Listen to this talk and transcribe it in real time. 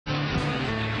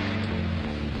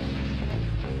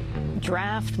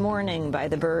Draft morning by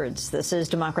the birds. This is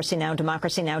Democracy Now!,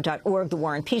 democracynow.org, The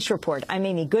War and Peace Report. I'm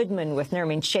Amy Goodman with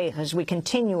Nermeen Sheikh as we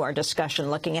continue our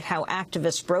discussion looking at how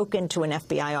activists broke into an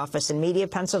FBI office in Media,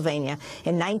 Pennsylvania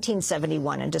in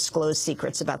 1971 and disclosed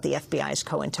secrets about the FBI's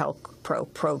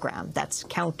COINTELPRO program. That's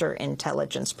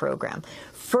counterintelligence program.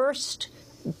 First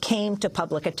came to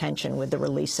public attention with the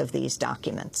release of these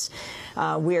documents.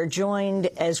 We are joined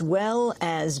as well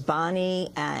as Bonnie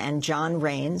and John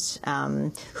Raines,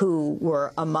 who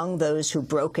were among those who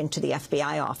broke into the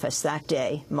FBI office that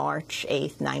day, March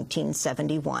 8th,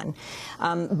 1971,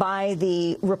 by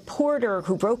the reporter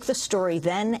who broke the story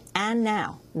then and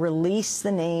now, release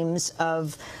the names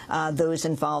of those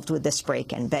involved with this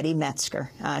break-in. Betty Metzger.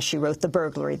 She wrote The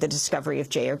Burglary, The Discovery of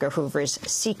J. Edgar Hoover's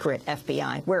Secret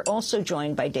FBI. We're also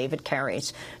joined by David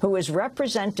Carries, who has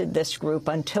represented this group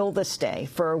until this day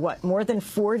for, what, more than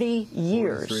 40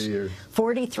 years? 43 years.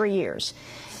 43 years.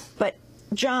 But,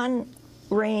 John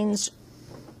Raines,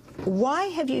 why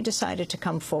have you decided to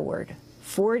come forward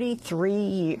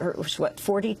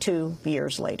 42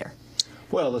 years later?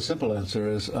 Well, the simple answer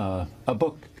is a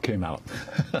book came out.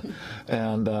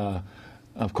 And,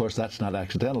 of course, that's not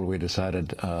accidental. We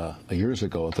decided years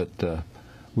ago that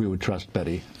we would trust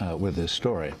Betty with this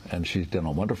story. And she's done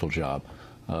a wonderful job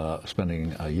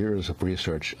spending years of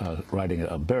research, writing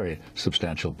a very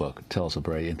substantial book. It tells a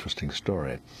very interesting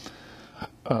story.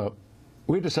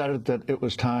 We decided that it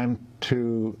was time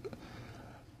to,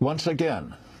 once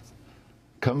again,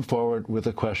 come forward with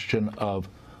the question of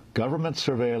government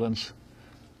surveillance,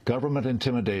 government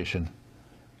intimidation,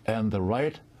 and the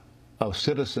right of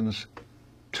citizens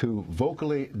to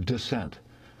vocally dissent.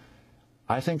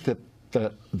 I think that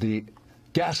the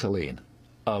gasoline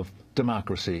of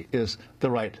democracy is the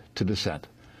right to dissent,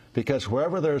 because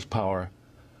wherever there's power,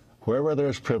 wherever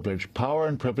there's privilege, power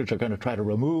and privilege are going to try to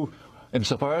remove,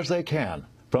 insofar as they can,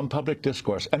 from public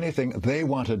discourse anything they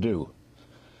want to do.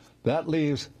 That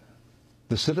leaves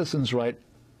the citizen's right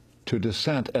to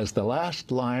dissent as the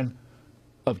last line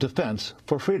of defense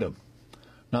for freedom.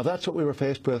 Now, that's what we were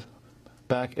faced with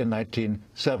back in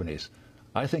 1970s.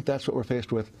 I think that's what we're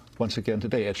faced with once again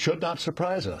today. It should not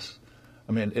surprise us.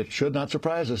 I mean, it should not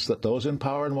surprise us that those in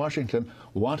power in Washington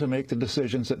want to make the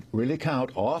decisions that really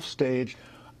count off stage,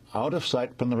 out of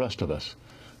sight from the rest of us.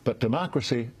 But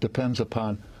democracy depends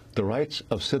upon the rights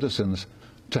of citizens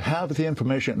to have the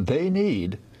information they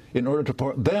need in order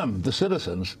for them, the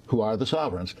citizens, who are the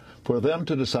sovereigns, for them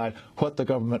to decide what the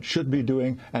government should be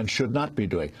doing and should not be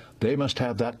doing. They must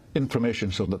have that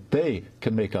information so that they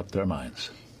can make up their minds.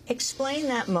 Explain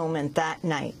that moment that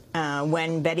night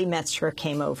when Betty Metzger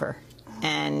came over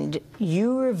and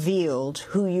you revealed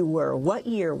who you were. What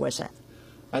year was it?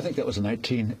 I think that was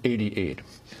 1988.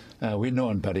 We'd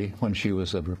known Betty when she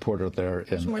was a reporter there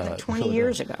in more than 20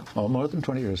 years ago. Oh, more than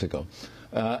 20 years ago.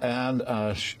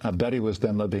 Betty was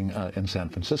then living in San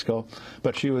Francisco,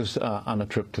 but she was on a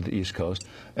trip to the East Coast,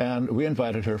 and we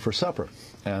invited her for supper.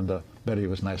 And Betty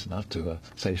was nice enough to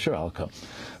say, sure, I'll come.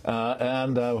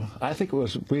 I think it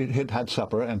was, we had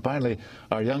supper, and finally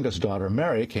our youngest daughter,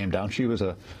 Mary, came down. She was,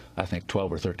 I think,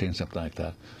 12 or 13, something like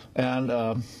that.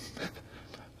 And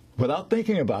without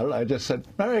thinking about it, I just said,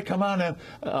 Mary, come on in.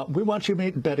 We want you to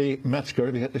meet Betty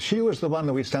Metzger. She was the one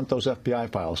that we sent those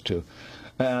FBI files to.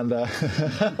 And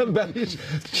Betty's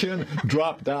chin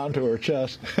dropped down to her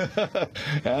chest,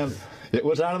 and it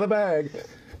was out of the bag.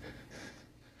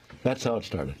 That's how it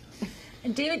started.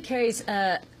 And David Carries,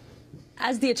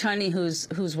 as the attorney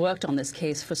who's worked on this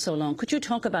case for so long, could you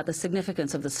talk about the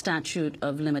significance of the statute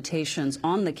of limitations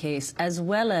on the case, as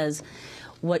well as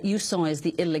what you saw as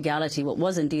the illegality, what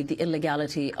was indeed the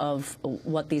illegality of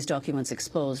what these documents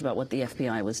exposed about what the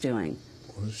FBI was doing?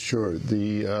 Sure.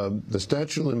 The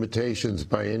statute of limitations,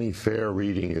 by any fair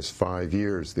reading, is 5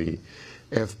 years. The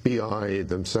FBI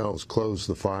themselves closed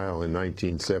the file in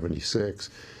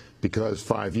 1976 because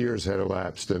 5 years had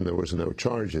elapsed and there was no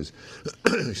charges.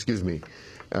 Excuse me.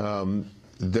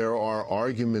 There are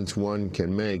arguments one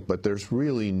can make, but there's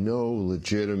really no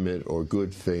legitimate or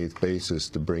good faith basis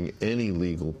to bring any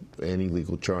legal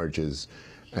charges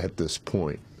at this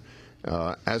point.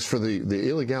 As for the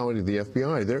illegality of the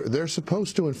FBI, they're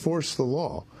supposed to enforce the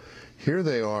law. Here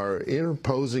they are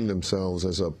interposing themselves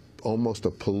as almost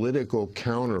a political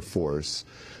counterforce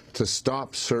to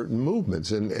stop certain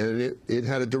movements, and it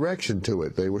had a direction to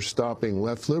it. They were stopping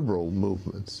left liberal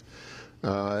movements,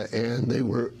 and they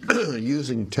were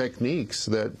using techniques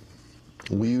that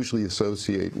we usually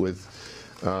associate with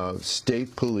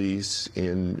state police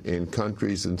in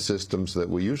countries and systems that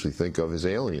we usually think of as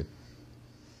alien.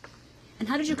 And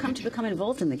how did you come to become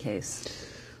involved in the case?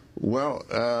 Well,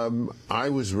 I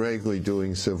was regularly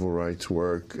doing civil rights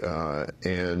work,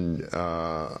 and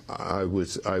I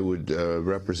would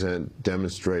represent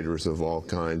demonstrators of all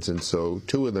kinds, and so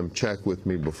two of them checked with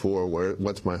me before,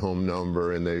 what's my home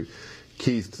number, and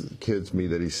Keith kids me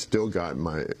that he's still got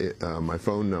my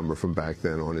phone number from back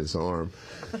then on his arm.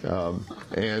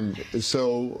 And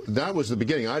so that was the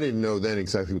beginning. I didn't know then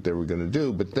exactly what they were going to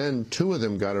do, but then two of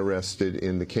them got arrested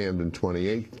in the Camden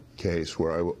 28 case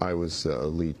where I was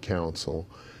lead counsel.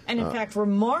 And in fact,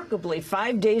 remarkably,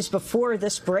 5 days before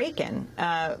this break-in,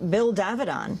 Bill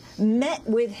Davidon met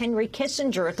with Henry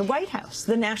Kissinger at the White House,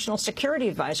 the national security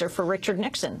advisor for Richard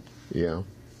Nixon. Yeah.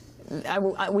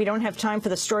 We don't have time for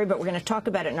the story, but we're going to talk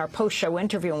about it in our post-show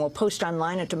interview, and we'll post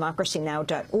online at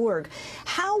democracynow.org.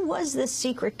 How was this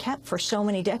secret kept for so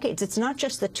many decades? It's not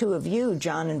just the two of you,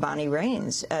 John and Bonnie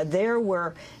Raines. There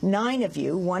were 9 of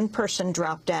you. One person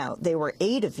dropped out. There were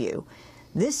 8 of you.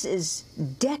 This is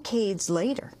decades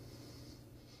later.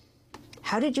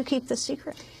 How did you keep this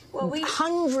secret? Well,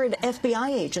 100 FBI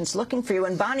agents looking for you.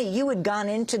 And, Bonnie, you had gone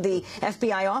into the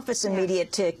FBI office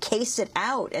immediate to case it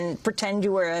out and pretend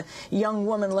you were a young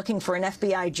woman looking for an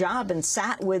FBI job and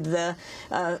sat with the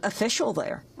official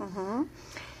there. Mm-hmm.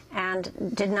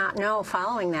 And did not know,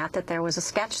 following that there was a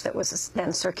sketch that was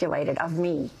then circulated of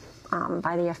me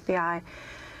by the FBI.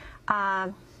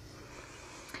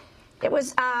 It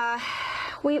was,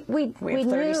 we have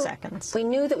 30 seconds. We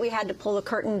knew that we had to pull the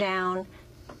curtain down,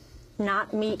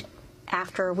 not meet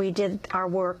after we did our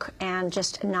work, and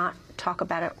just not talk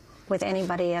about it with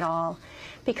anybody at all,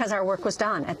 because our work was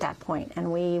done at that point,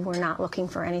 and we were not looking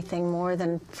for anything more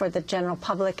than for the general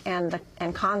public and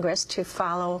Congress to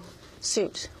follow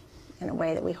suit in a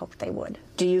way that we hoped they would.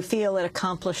 Do you feel it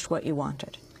accomplished what you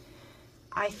wanted?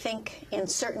 I think in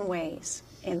certain ways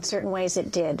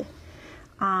it did.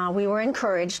 We were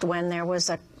encouraged when there was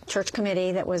a church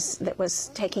committee that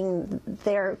was taking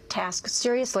their task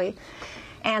seriously,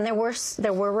 and there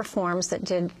were reforms that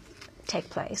did take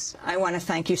place. I want to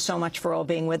thank you so much for all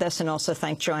being with us, and also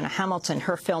thank Joanna Hamilton.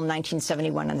 Her film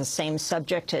 1971 on the same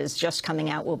subject is just coming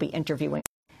out. We'll be interviewing.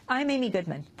 I'm Amy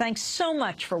Goodman. Thanks so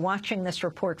much for watching this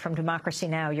report from Democracy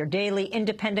Now!, your daily,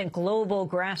 independent, global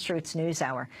grassroots news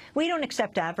hour. We don't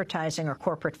accept advertising or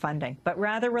corporate funding, but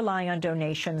rather rely on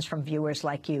donations from viewers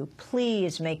like you.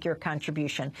 Please make your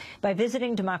contribution by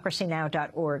visiting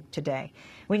democracynow.org today.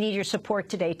 We need your support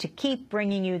today to keep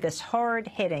bringing you this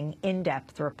hard-hitting,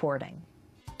 in-depth reporting.